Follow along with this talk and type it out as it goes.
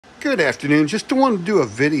Good afternoon. Just wanted to do a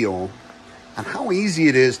video on how easy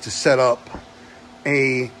it is to set up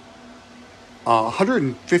a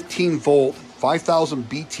 115 volt 5000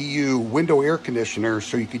 BTU window air conditioner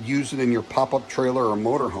so you could use it in your pop-up trailer or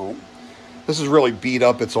motorhome. This is really beat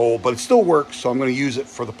up, it's old, but it still works, so I'm going to use it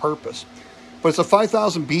for the purpose. But it's a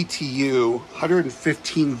 5000 BTU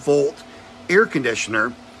 115 volt air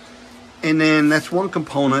conditioner, and then that's one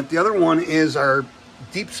component. The other one is our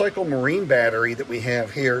deep cycle marine battery that we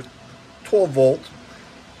have here, 12 volt,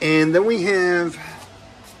 and then we have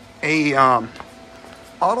a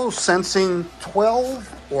auto sensing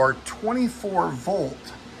 12 or 24 volt,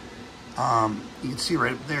 you can see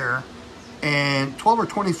right there, and 12 or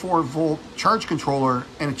 24 volt charge controller,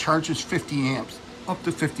 and it charges 50 amps, up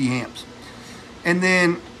to 50 amps. And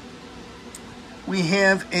then we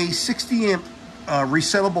have a 60 amp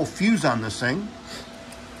resettable fuse on this thing,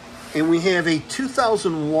 and we have a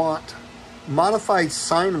 2000 watt modified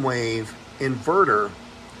sine wave inverter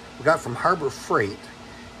we got from Harbor Freight,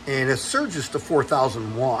 and it surges to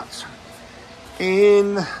 4000 watts.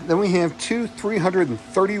 And then we have two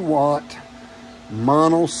 330 watt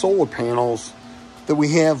mono solar panels that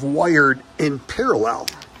we have wired in parallel.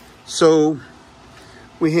 So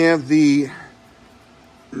we have the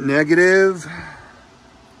negative,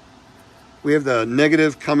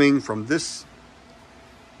 coming from this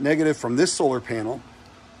negative from this solar panel,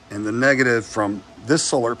 and the negative from this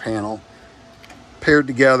solar panel paired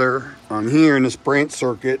together on here in this branch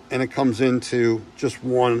circuit, and it comes into just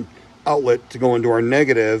one outlet to go into our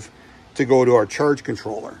negative to go to our charge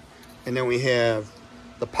controller. And then we have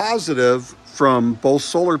the positive from both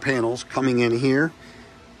solar panels coming in here,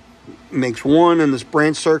 makes one in this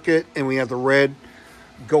branch circuit, and we have the red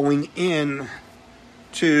going in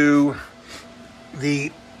to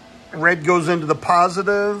the red goes into the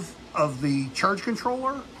positive of the charge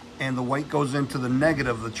controller, and the white goes into the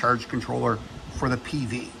negative of the charge controller for the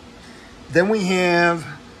PV. Then we have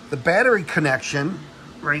the battery connection.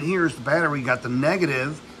 Right here is the battery. We got the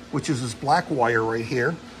negative, which is this black wire right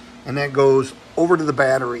here, and that goes over to the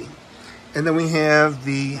battery. And then we have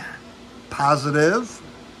the positive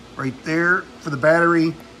right there for the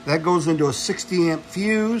battery. That goes into a 60 amp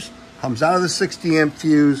fuse, comes out of the 60 amp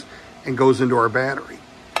fuse, and goes into our battery.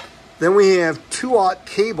 Then we have 2-aught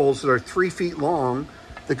cables that are 3 feet long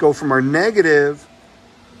that go from our negative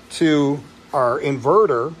to our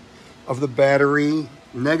inverter of the battery,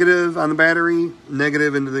 negative on the battery,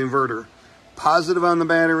 negative into the inverter, positive on the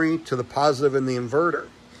battery to the positive in the inverter.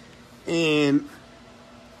 And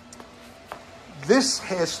this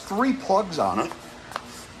has 3 plugs on it.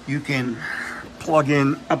 You can plug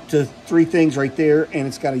in up to 3 things right there, and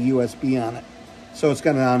it's got a USB on it. So it's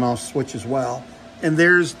got an on-off switch as well. And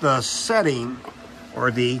there's the setting,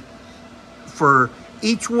 or for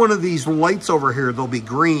each one of these lights over here, they'll be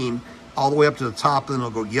green all the way up to the top, and then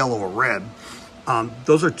they'll go yellow or red.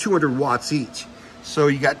 Those are 200 watts each. So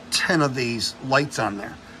you got 10 of these lights on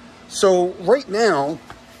there. So right now,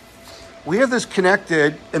 we have this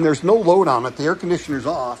connected, and there's no load on it. The air conditioner's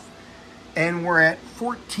off, and we're at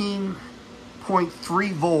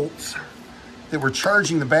 14.3 volts that we're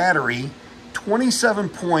charging the battery,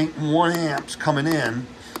 27.1 amps coming in,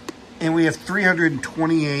 and we have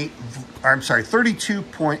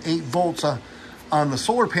 32.8 volts on the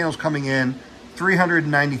solar panels coming in,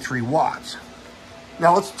 393 watts.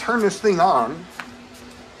 Now let's turn this thing on.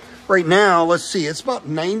 Right now, let's see, it's about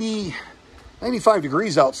 95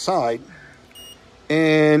 degrees outside,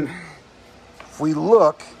 and if we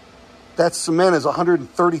look, that cement is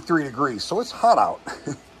 133 degrees, so it's hot out.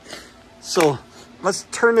 So let's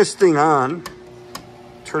turn this thing on,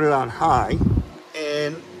 turn it on high,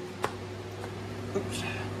 and oops,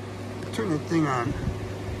 turn the thing on.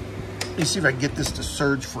 Let me see if I can get this to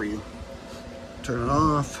surge for you. Turn it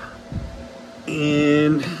off,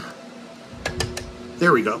 and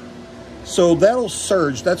there we go. So that'll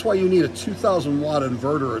surge. That's why you need a 2000 watt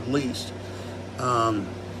inverter at least.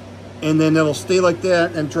 And then it'll stay like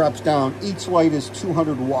that and drops down. Each light is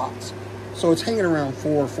 200 watts. So it's hanging around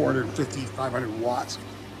 450, 500 watts.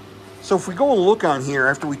 So if we go and look on here,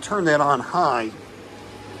 after we turn that on high,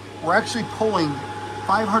 we're actually pulling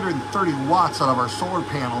 530 watts out of our solar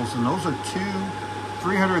panels, and those are two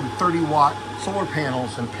 330 watt solar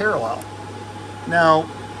panels in parallel. Now,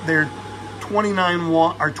 they're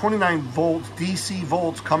 29 volt DC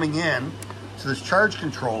volts coming in to this charge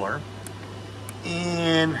controller,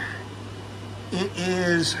 and it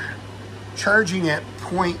is charging at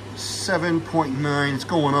 0.7, 0.9. It's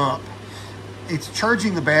going up. It's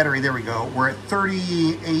charging the battery. There we go. We're at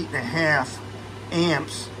 38.5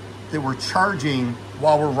 amps that we're charging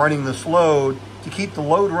while we're running this load to keep the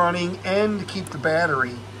load running and to keep the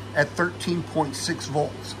battery at 13.6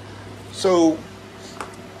 volts. So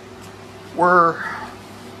we're,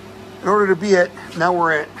 in order to be at, now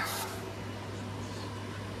we're at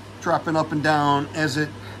dropping up and down as it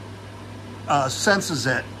senses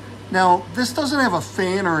it. Now, this doesn't have a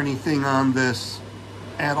fan or anything on this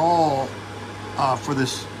at all for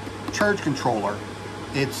this charge controller.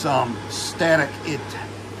 It's static. It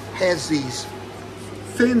has these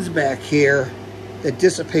fins back here that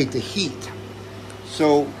dissipate the heat.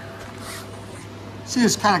 So, see,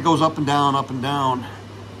 this kind of goes up and down, up and down.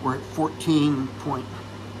 We're at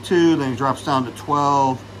 14.2, then it drops down to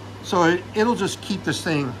 12. So it'll just keep this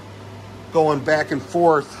thing going back and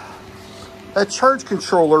forth. That charge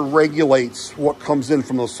controller regulates what comes in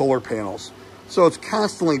from those solar panels. So it's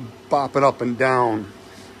constantly bopping up and down.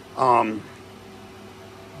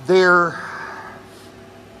 They're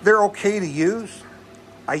okay to use.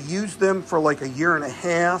 I used them for like a year and a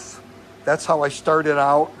half. That's how I started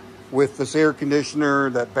out with this air conditioner,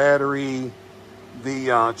 that battery,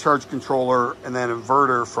 the charge controller, and that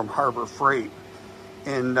inverter from Harbor Freight.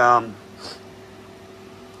 And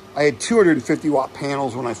I had 250 watt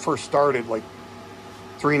panels when I first started, like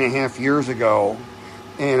 3.5 years ago.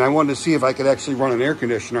 And I wanted to see if I could actually run an air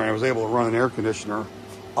conditioner. And I was able to run an air conditioner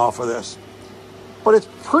off of this. But it's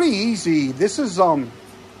pretty easy. This is 8-gauge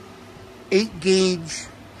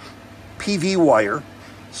PV wire,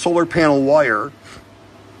 solar panel wire.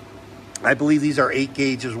 I believe these are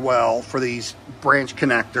 8-gauge as well for these branch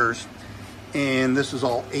connectors. And this is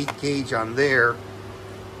all 8-gauge on there.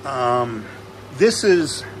 This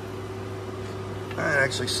is, it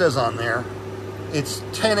actually says on there, it's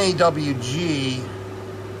 10 AWG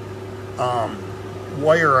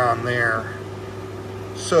wire on there.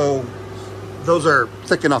 So those are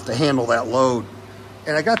thick enough to handle that load.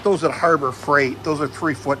 And I got those at Harbor Freight. Those are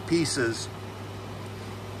 3-foot pieces.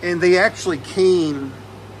 And they actually came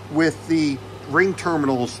with the ring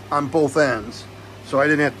terminals on both ends. So I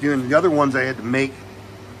didn't have to do any of the other ones. I had to make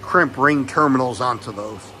crimp ring terminals onto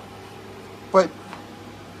those. But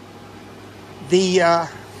the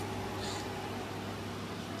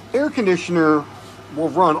air conditioner will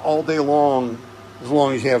run all day long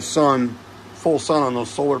as you have sun, full sun on those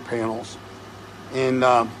solar panels. And,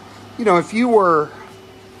 you know, if you were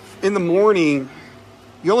in the morning,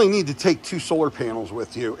 you only need to take 2 solar panels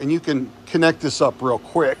with you, and you can connect this up real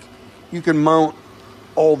quick. You can mount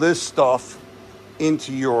all this stuff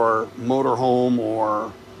into your motorhome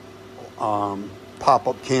or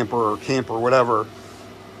pop-up camper or camper, whatever.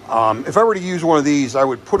 If I were to use one of these, I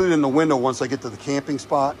would put it in the window once I get to the camping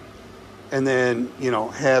spot, and then, you know,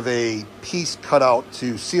 have a piece cut out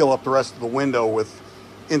to seal up the rest of the window with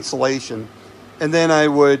insulation. And then I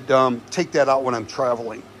would take that out when I'm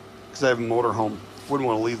traveling, because I have a motorhome. Wouldn't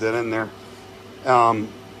want to leave that in there. And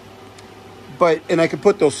I could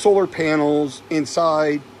put those solar panels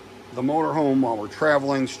inside the motorhome while we're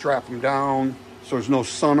traveling, strap them down so there's no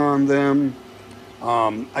sun on them.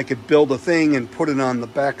 I could build a thing and put it on the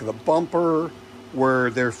back of the bumper where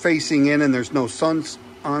they're facing in and there's no sun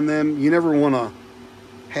on them. You never want to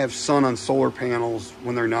have sun on solar panels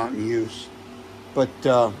when they're not in use. But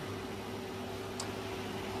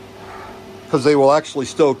because they will actually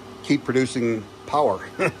still keep producing power.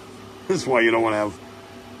 That's why you don't want to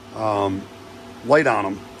have light on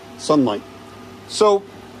them, sunlight. So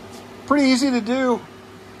pretty easy to do.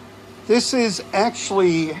 This is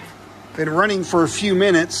actually been running for a few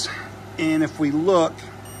minutes, and if we look,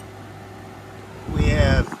 we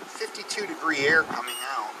have 52-degree air coming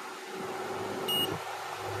out.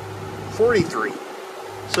 43.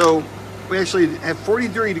 So we actually have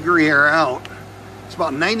 43-degree air out. It's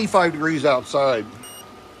about 95 degrees outside.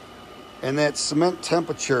 And that cement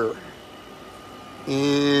temperature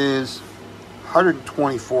is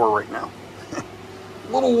 124 right now. A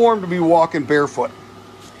little warm to be walking barefoot.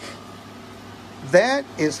 That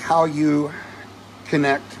is how you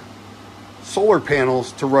connect solar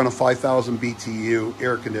panels to run a 5,000 BTU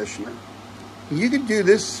air conditioner. You could do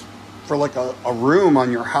this for like a room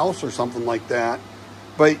on your house or something like that,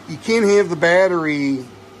 but you can't have the battery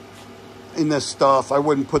in this stuff. I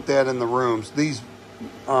wouldn't put that in the rooms. These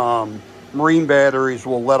marine batteries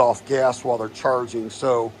will let off gas while they're charging,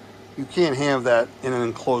 so you can't have that in an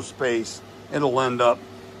enclosed space. It'll end up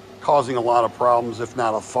causing a lot of problems, if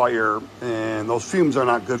not a fire, and those fumes are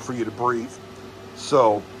not good for you to breathe.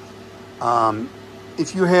 So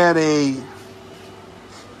if you had a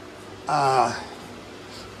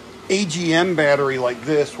AGM battery like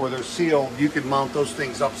this where they're sealed, you could mount those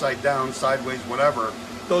things upside down, sideways, whatever.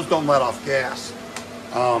 Those don't let off gas.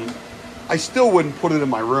 I still wouldn't put it in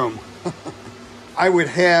my room. I would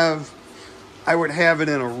have it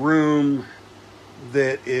in a room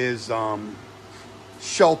that is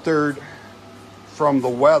sheltered from the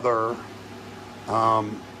weather,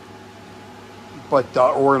 but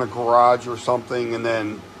or in a garage or something, and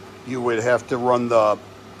then you would have to run the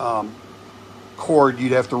cord.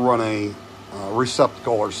 You'd have to run a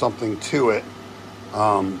receptacle or something to it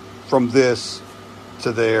from this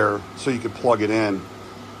to there so you could plug it in.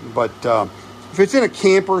 But if it's in a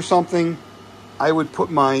camper or something, I would put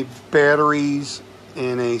my batteries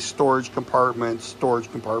in a storage compartment.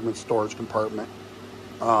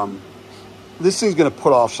 This thing's going to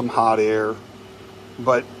put off some hot air,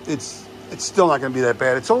 but it's still not going to be that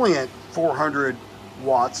bad. It's only at 400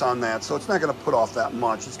 watts on that, so it's not going to put off that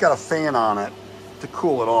much. It's got a fan on it to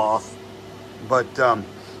cool it off. But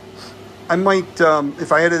I might,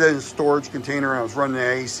 if I had it in a storage container and I was running the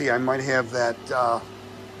AC, I might have that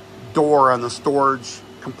door on the storage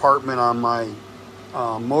compartment on my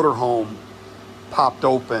motorhome popped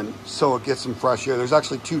open so it gets some fresh air. There's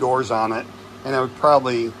actually 2 doors on it, and I would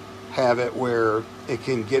probably have it where it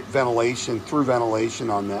can get ventilation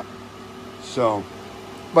on that. So,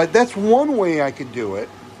 but that's one way I could do it.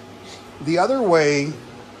 The other way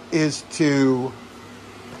is to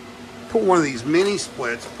put one of these mini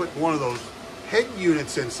splits, put one of those head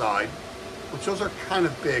units inside, which those are kind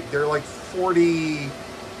of big. They're like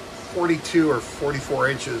 42 or 44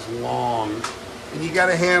 inches long. And you got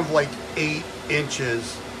to have like 8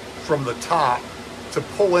 inches from the top to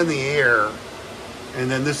pull in the air. And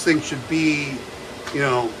then this thing should be,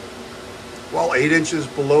 8 inches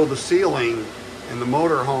below the ceiling in the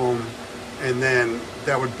motorhome. And then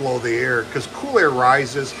that would blow the air, because cool air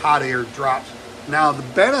rises, hot air drops. Now, the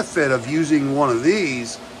benefit of using one of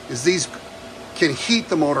these is these can heat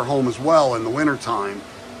the motorhome as well in the wintertime.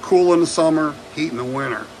 Cool in the summer, heat in the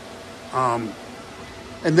winter. And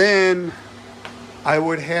then I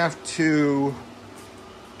would have to,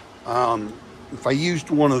 if I used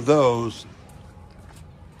one of those,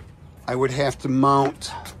 I would have to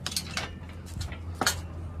mount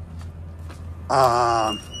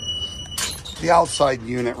the outside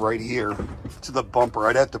unit right here to the bumper.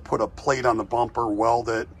 I'd have to put a plate on the bumper, weld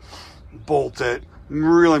it, bolt it, and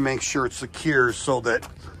really make sure it's secure so that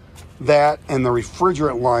and the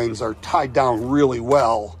refrigerant lines are tied down really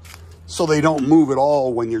well so they don't move at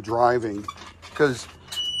all when you're driving. Because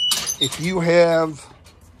if you have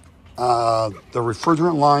the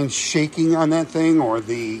refrigerant lines shaking on that thing, or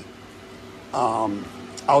the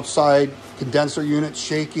outside condenser unit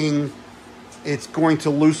shaking, it's going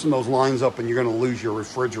to loosen those lines up and you're going to lose your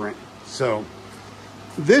refrigerant. So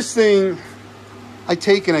this thing, I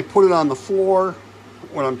take and I put it on the floor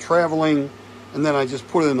when I'm traveling, and then I just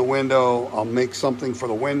put it in the window. I'll make something for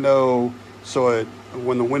the window so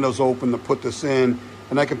when the window's open to put this in,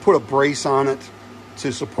 and I can put a brace on it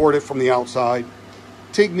to support it from the outside.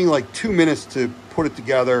 Take me like 2 minutes to put it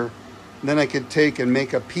together. And then I could take and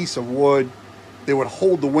make a piece of wood that would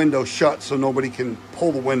hold the window shut so nobody can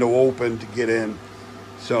pull the window open to get in.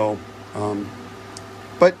 So,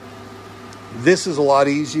 but this is a lot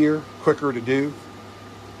easier, quicker to do.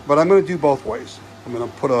 But I'm going to do both ways. I'm going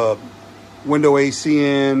to put a window AC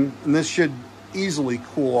in, and this should easily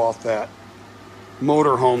cool off that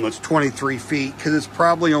motorhome that's 23 feet, because it's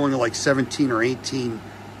probably only like 17 or 18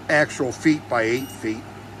 actual feet by 8 feet.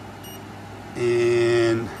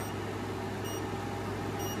 And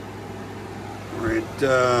we're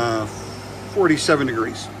at 47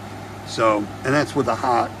 degrees. So, and that's with the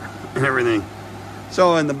hot and everything.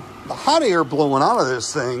 So, and the hot air blowing out of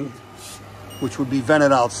this thing, which would be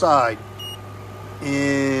vented outside,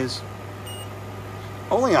 is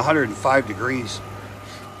only 105 degrees.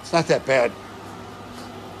 It's not that bad.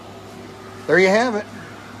 There you have it.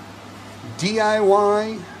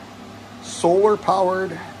 DIY solar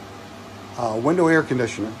powered window air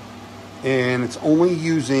conditioner. And it's only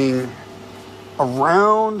using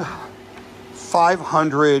around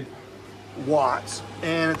 500 watts.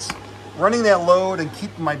 And it's running that load and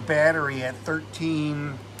keeping my battery at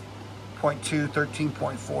 13.2,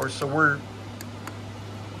 13.4. So we're,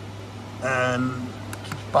 and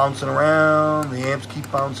keeps bouncing around. The amps keep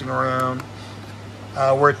bouncing around.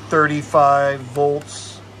 We're at 35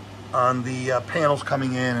 volts on the panels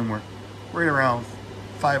coming in, and we're right around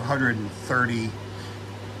 530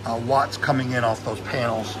 watts coming in off those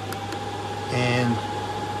panels, and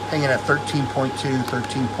hanging at 13.2,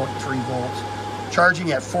 13.3 volts,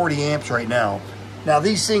 charging at 40 amps right now. Now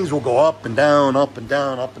these things will go up and down, up and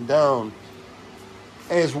down, up and down,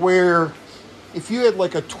 as where if you had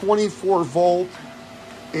like a 24 volt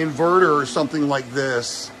inverter or something like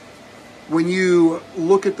this, when you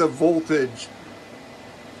look at the voltage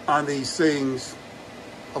on these things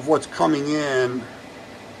of what's coming in,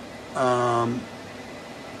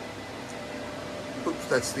 Oops,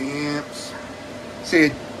 that's the amps. See,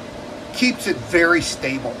 it keeps it very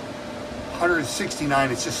stable.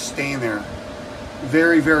 169, it's just staying there.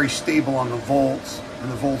 Very, very stable on the volts,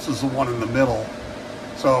 and the volts is the one in the middle.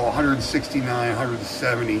 So 169,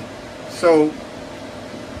 170. So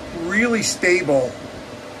really stable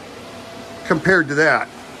compared to that.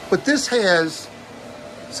 But this has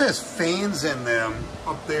fans in them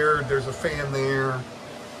up there. There's a fan there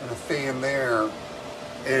and a fan there.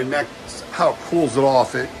 And that's how it cools it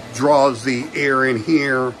off. It draws the air in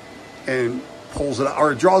here and pulls it out,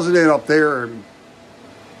 or it draws it in up there.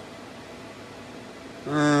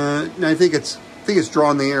 And I think it's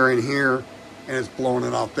drawing the air in here and it's blowing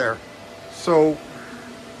it out there. So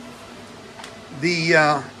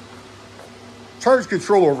the charge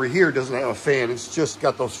controller over here doesn't have a fan. It's just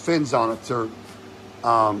got those fins on it to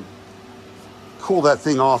cool that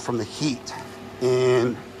thing off from the heat.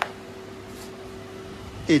 And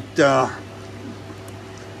it,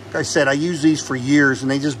 like I said, I use these for years and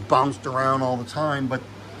they just bounced around all the time, but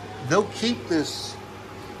they'll keep this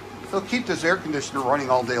air conditioner running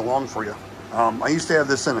all day long for you. I used to have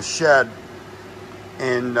this in a shed,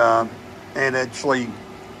 and actually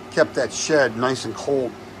kept that shed nice and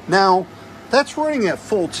cold. Now, that's running at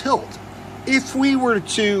full tilt. If we were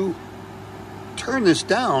to turn this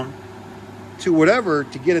down to whatever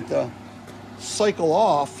to get it to cycle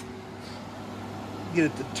off, get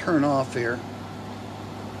it to turn off here.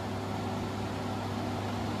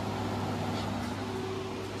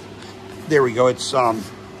 There we go. It's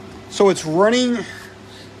so it's running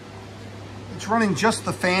just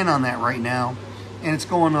the fan on that right now, and it's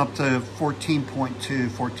going up to 14.2,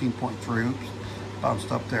 14.3. Oops,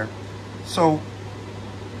 bounced up there. So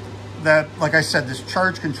that, like I said, this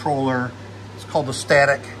charge controller, it's called the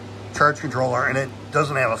static charge controller, and it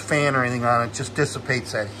doesn't have a fan or anything on it. It just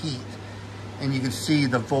dissipates that heat, and you can see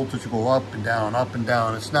the voltage go up and down, up and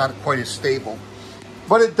down. It's not quite as stable,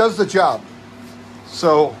 but it does the job.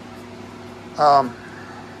 So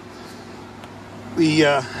we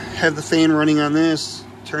have the fan running on this,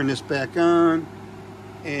 turn this back on,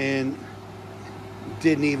 and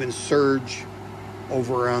didn't even surge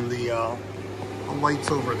over on the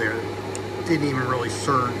lights over there. Didn't even really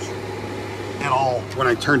surge at all when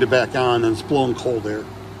I turned it back on, and it's blowing cold air.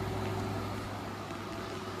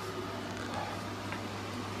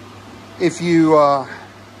 If you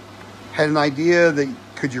had an idea that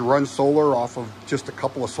could you run solar off of just a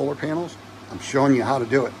couple of solar panels, I'm showing you how to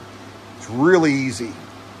do it. It's really easy.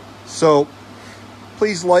 So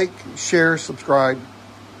please like, share, subscribe,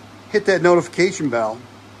 hit that notification bell,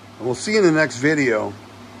 and we'll see you in the next video.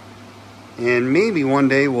 And maybe one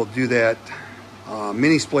day we'll do that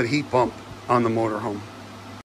mini split heat pump on the motorhome.